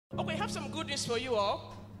Okay, we have some good news for you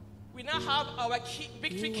all. We now have our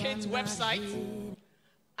Victory Kids website,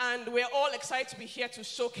 and we're all excited to be here to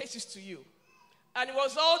showcase this to you. And it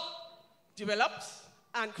was all developed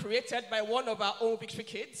and created by one of our own Victory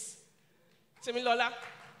Kids. Temi Lola,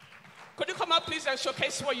 could you come up please and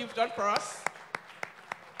showcase what you've done for us?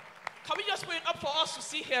 Can we just put it up for us to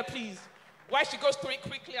see here, please? While she goes through it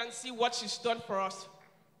quickly and see what she's done for us.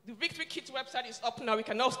 The Victory Kids website is up now. We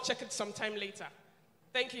can also check it sometime later.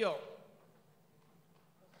 Thank you all.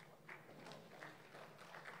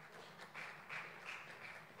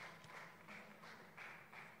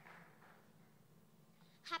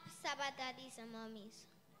 Happy Sabbath, daddies and mommies.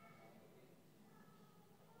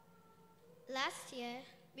 Last year,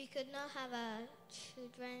 we could not have a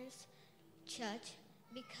children's church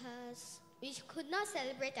because we could not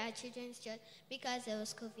celebrate our children's church because there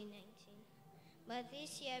was COVID-19. But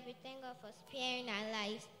this year, we thank God for sparing our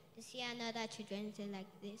lives to see another children's day like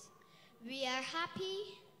this. We are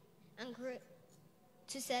happy and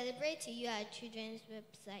to celebrate to you our children's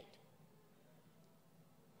website.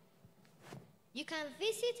 You can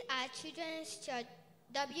visit our children's church,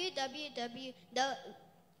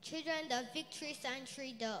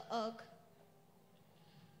 www.children.victorysanctuary.org.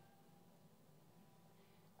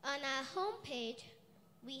 On our homepage,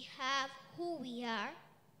 we have who we are,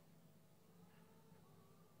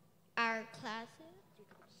 our classes,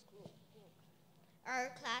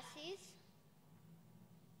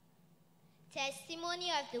 testimony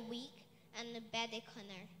of the week, and the birthday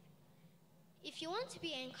corner. If you want to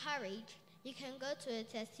be encouraged, you can go to a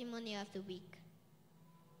testimony of the week.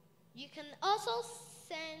 You can also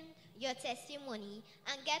send your testimony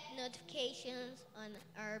and get notifications on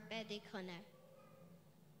our birthday corner.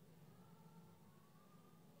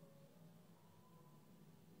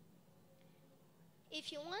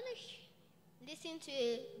 If you want to listen to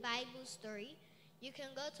a Bible story, you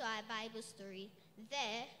can go to our Bible story.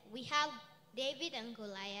 There, we have David and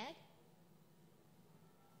Goliath,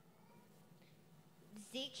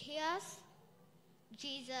 Zacchaeus,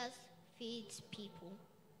 Jesus feeds people.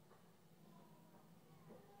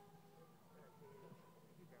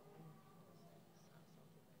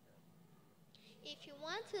 If you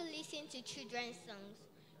want to listen to children's songs,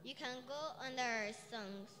 you can go under our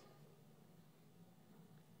songs.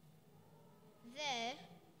 There,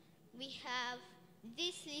 we have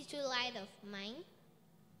This Little Light of Mine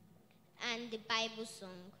and the Bible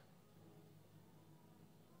song.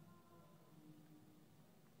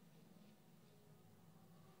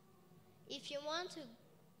 If you want to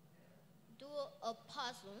do a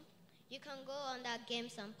puzzle, you can go under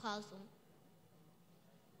Games and Puzzle.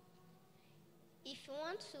 If you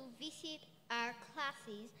want to visit our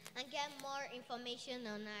classes and get more information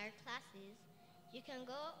on our classes, you can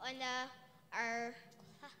go under our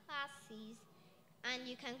classes and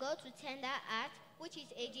you can go to Tender Art, which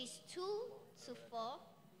is ages 2 to 4.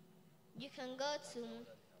 You can go to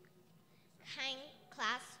Kind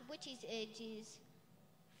Class, which is ages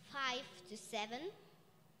 5 to 7.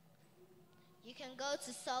 You can go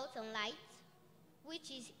to Salt and Light,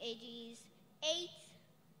 which is ages 8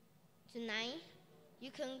 to 9.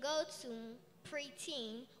 You can go to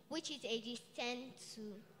Preteen, which is ages 10 to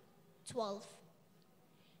 12.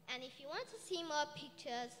 And if you want to see more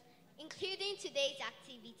pictures, including today's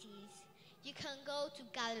activities, you can go to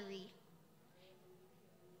Gallery.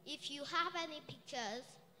 If you have any pictures,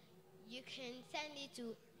 you can send it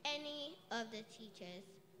to any of the teachers.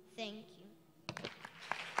 Thank you.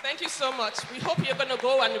 Thank you so much. We hope you're going to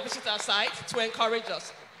go and visit our site to encourage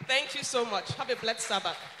us. Thank you so much. Have a blessed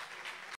Sabbath.